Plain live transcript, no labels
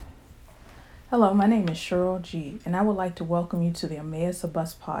Hello, my name is Cheryl G, and I would like to welcome you to the Emmaus of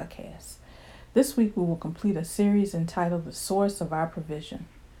Bus podcast. This week we will complete a series entitled The Source of Our Provision.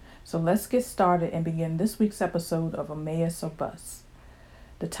 So let's get started and begin this week's episode of Emmaus of Bus.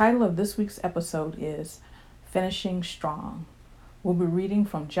 The title of this week's episode is Finishing Strong. We'll be reading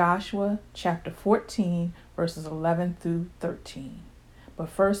from Joshua chapter 14, verses 11 through 13. But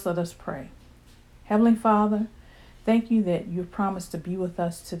first, let us pray. Heavenly Father, thank you that you've promised to be with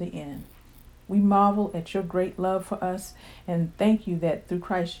us to the end. We marvel at your great love for us and thank you that through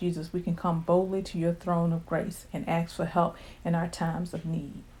Christ Jesus we can come boldly to your throne of grace and ask for help in our times of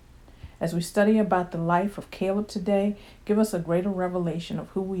need. As we study about the life of Caleb today, give us a greater revelation of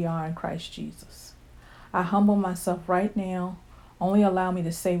who we are in Christ Jesus. I humble myself right now. Only allow me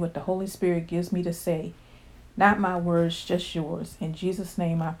to say what the Holy Spirit gives me to say. Not my words, just yours. In Jesus'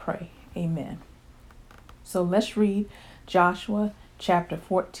 name I pray. Amen. So let's read Joshua chapter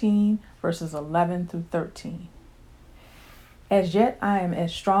 14, verses 11 through 13. As yet I am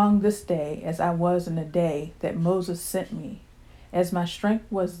as strong this day as I was in the day that Moses sent me. As my strength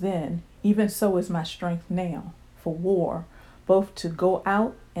was then, even so is my strength now, for war, both to go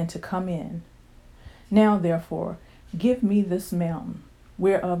out and to come in. Now therefore, give me this mountain,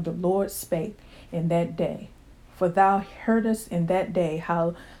 whereof the Lord spake in that day. For thou heardest in that day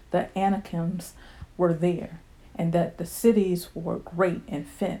how the Anakims were there, and that the cities were great and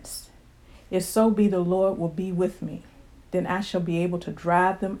fenced. If so be the Lord will be with me, then I shall be able to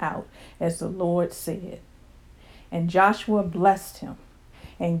drive them out, as the Lord said. And Joshua blessed him,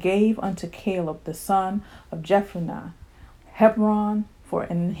 and gave unto Caleb the son of Jephunneh Hebron for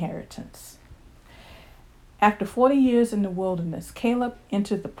an inheritance. After 40 years in the wilderness, Caleb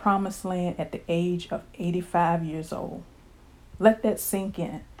entered the promised land at the age of 85 years old. Let that sink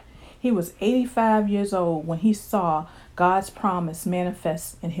in. He was 85 years old when he saw God's promise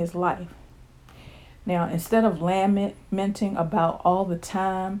manifest in his life. Now, instead of lamenting about all the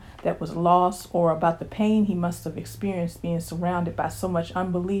time that was lost or about the pain he must have experienced being surrounded by so much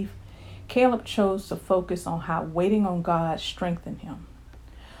unbelief, Caleb chose to focus on how waiting on God strengthened him.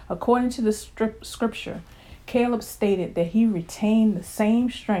 According to the scripture, Caleb stated that he retained the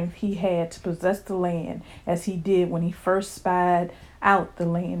same strength he had to possess the land as he did when he first spied out the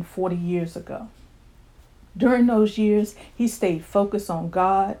land 40 years ago. During those years, he stayed focused on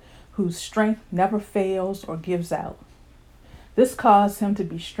God, whose strength never fails or gives out. This caused him to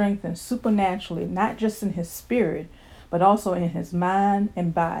be strengthened supernaturally, not just in his spirit, but also in his mind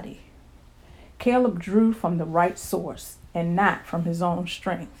and body. Caleb drew from the right source and not from his own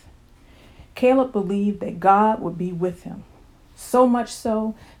strength. Caleb believed that God would be with him, so much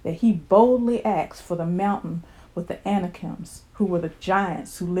so that he boldly asked for the mountain with the Anakims, who were the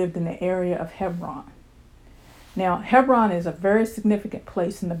giants who lived in the area of Hebron. Now, Hebron is a very significant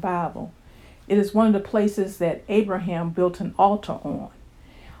place in the Bible. It is one of the places that Abraham built an altar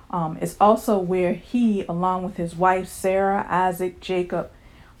on. It's also where he, along with his wife Sarah, Isaac, Jacob,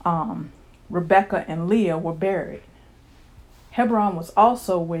 Rebekah, and Leah were buried. Hebron was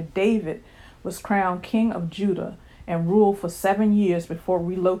also where David was crowned king of Judah and ruled for 7 years before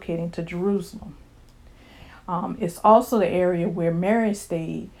relocating to Jerusalem. It's also the area where Mary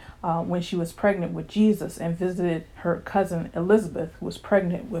stayed when she was pregnant with Jesus and visited her cousin Elizabeth, who was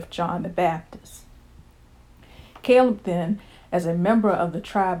pregnant with John the Baptist. Caleb then, as a member of the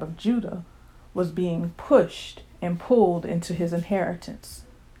tribe of Judah, was being pushed and pulled into his inheritance.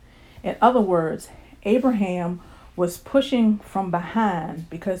 In other words, Abraham was pushing from behind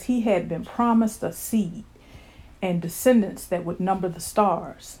because he had been promised a seed and descendants that would number the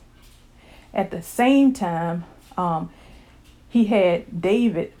stars. At the same time, he had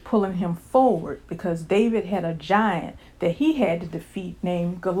David pulling him forward because David had a giant that he had to defeat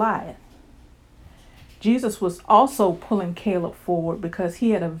named Goliath. Jesus was also pulling Caleb forward because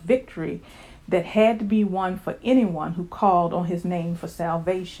he had a victory that had to be won for anyone who called on his name for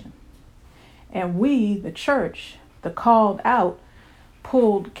salvation. And we, the church, the called out,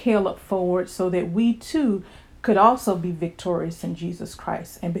 pulled Caleb forward so that we too could also be victorious in Jesus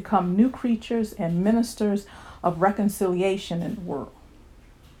Christ and become new creatures and ministers of reconciliation in the world.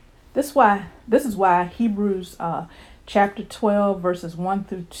 This is why Hebrews chapter 12 verses 1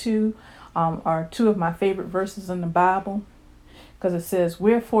 through 2 are two of my favorite verses in the Bible, because it says,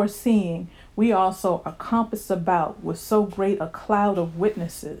 "Wherefore seeing we also are compassed about with so great a cloud of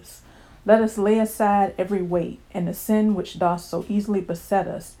witnesses, let us lay aside every weight and the sin which doth so easily beset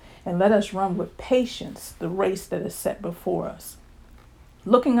us, and let us run with patience the race that is set before us.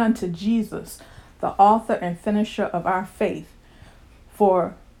 Looking unto Jesus, the author and finisher of our faith,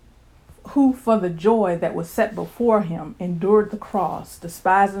 for who for the joy that was set before him endured the cross,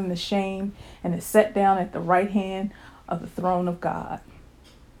 despising the shame, and is set down at the right hand of the throne of God.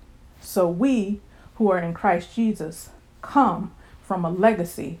 So we who are in Christ Jesus come from a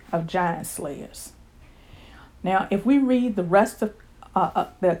legacy of giant slayers. Now, if we read the rest of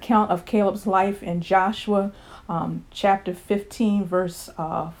the account of Caleb's life in Joshua chapter 15, verse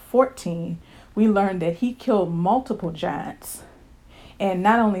 14, we learn that he killed multiple giants. And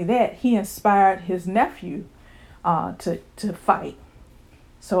not only that, he inspired his nephew to fight.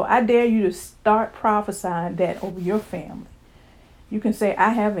 So I dare you to start prophesying that over your family. You can say, I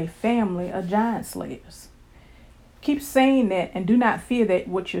have a family of giant slayers. Keep saying that and do not fear that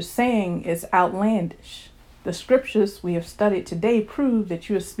what you're saying is outlandish. The scriptures we have studied today prove that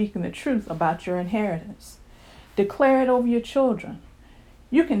you are speaking the truth about your inheritance. Declare it over your children.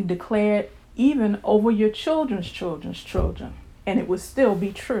 You can declare it even over your children's children's children, and it will still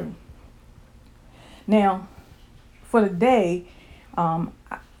be true. Now, for today,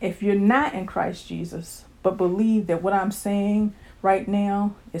 if you're not in Christ Jesus, but believe that what I'm saying right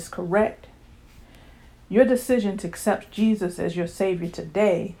now is correct, your decision to accept Jesus as your Savior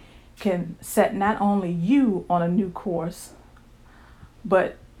today can set not only you on a new course,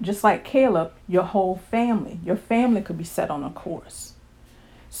 but just like Caleb, your whole family. Your family could be set on a course.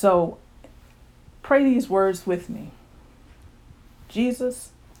 So pray these words with me.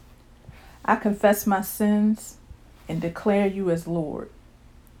 Jesus, I confess my sins and declare you as Lord.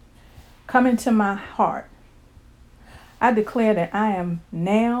 Come into my heart. I declare that I am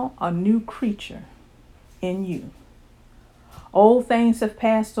now a new creature in you. Old things have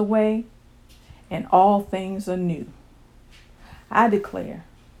passed away and all things are new. I declare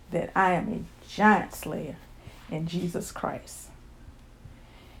that I am a giant slayer in Jesus Christ.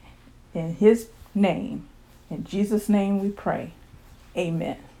 In his name, in Jesus' name we pray.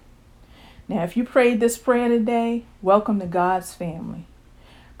 Amen. Now, if you prayed this prayer today, welcome to God's family.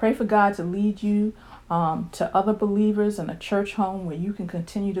 Pray for God to lead you to other believers in a church home where you can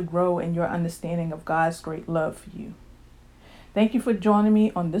continue to grow in your understanding of God's great love for you. Thank you for joining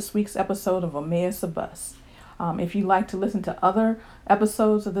me on this week's episode of Emmaus of Bus. If you'd like to listen to other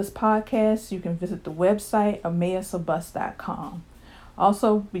episodes of this podcast, you can visit the website emmausofbus.com.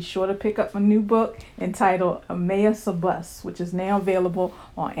 Also, be sure to pick up a new book entitled Emmaus of Bus, which is now available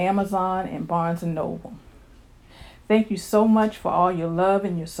on Amazon and Barnes & Noble. Thank you so much for all your love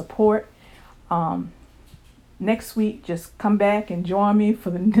and your support. Next week, just come back and join me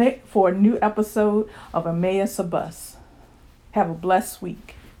for a new episode of Emmaus of Bus. Have a blessed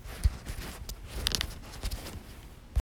week.